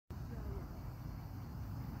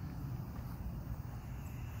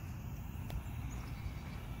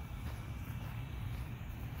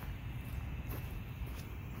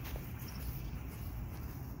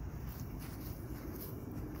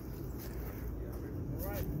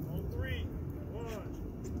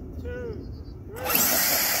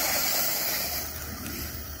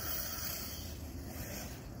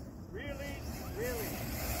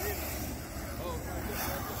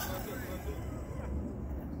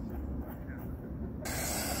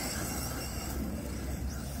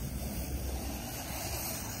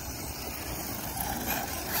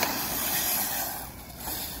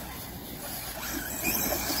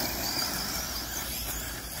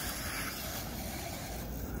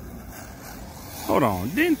Hold on.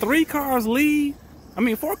 Didn't 3 cars leave? I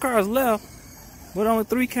mean, 4 cars left, but only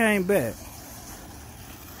 3 came back.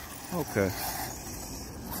 Okay.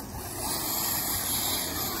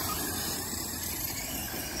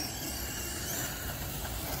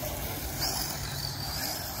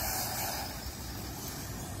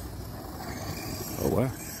 Oh,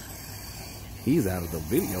 wow. He's out of the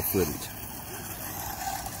video footage.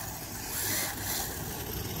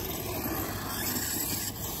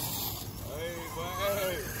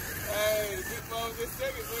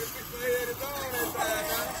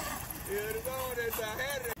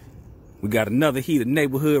 We got another heat of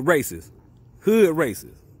neighborhood races, hood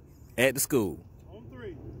races at the school. On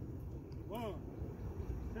 3. 1,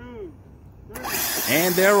 2, 3.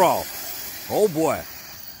 And they're off. Oh boy.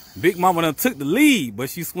 Big Mama done took the lead, but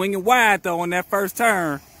she's swinging wide though on that first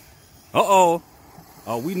turn. Uh-oh.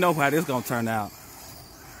 Oh, we know how this gonna turn out.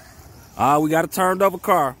 We got a turned over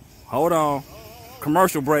car. Hold on.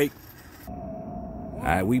 Commercial break. All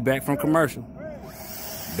right, we back from commercial.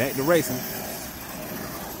 Back to racing.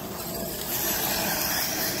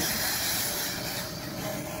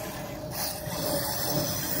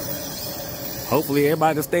 Hopefully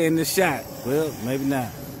everybody will stay in this shot. Well, maybe not.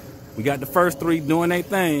 We got the first 3 doing their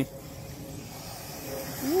thing.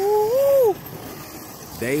 Woo!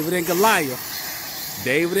 David and Goliath.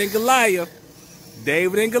 David and Goliath.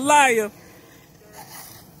 David and Goliath.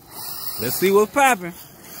 Let's see what's popping.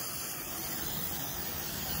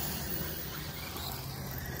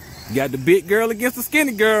 You got the big girl against the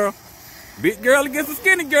skinny girl. Big girl against the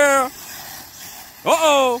skinny girl.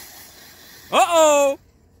 Uh-oh. Uh-oh.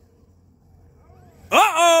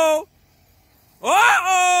 Uh-oh.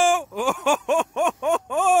 Uh-oh.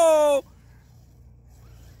 Oh.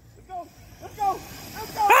 Let's go. Let's go.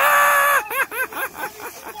 Let's go.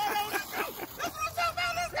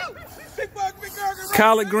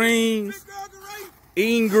 Collard greens,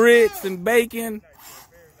 eating grits and bacon,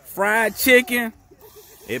 fried chicken.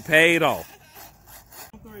 It paid off.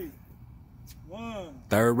 3, 1.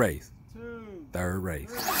 Third race. 2. Third race.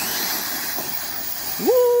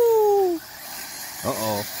 Woo!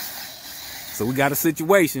 Uh-oh. So we got a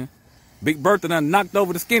situation. Big Bertha done knocked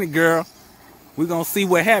over the skinny girl. We're gonna see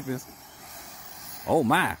what happens. Oh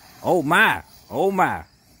my. Oh my. Oh my.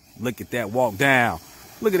 Look at that walk down.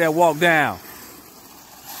 Look at that walk down.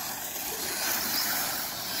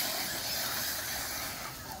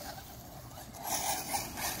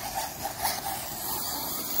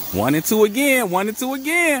 One and two again. 1 and 2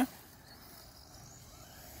 again.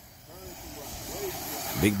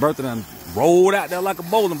 Big Bertha done rolled out there like a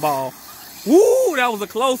bowling ball. Woo, that was a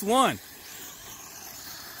close one.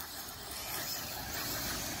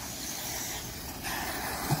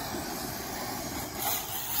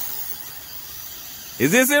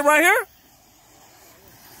 Is this it right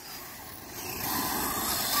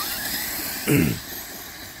here?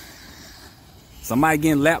 Somebody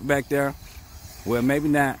getting lapped back there. Well, maybe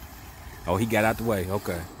not. Oh, he got out the way.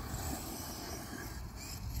 Okay.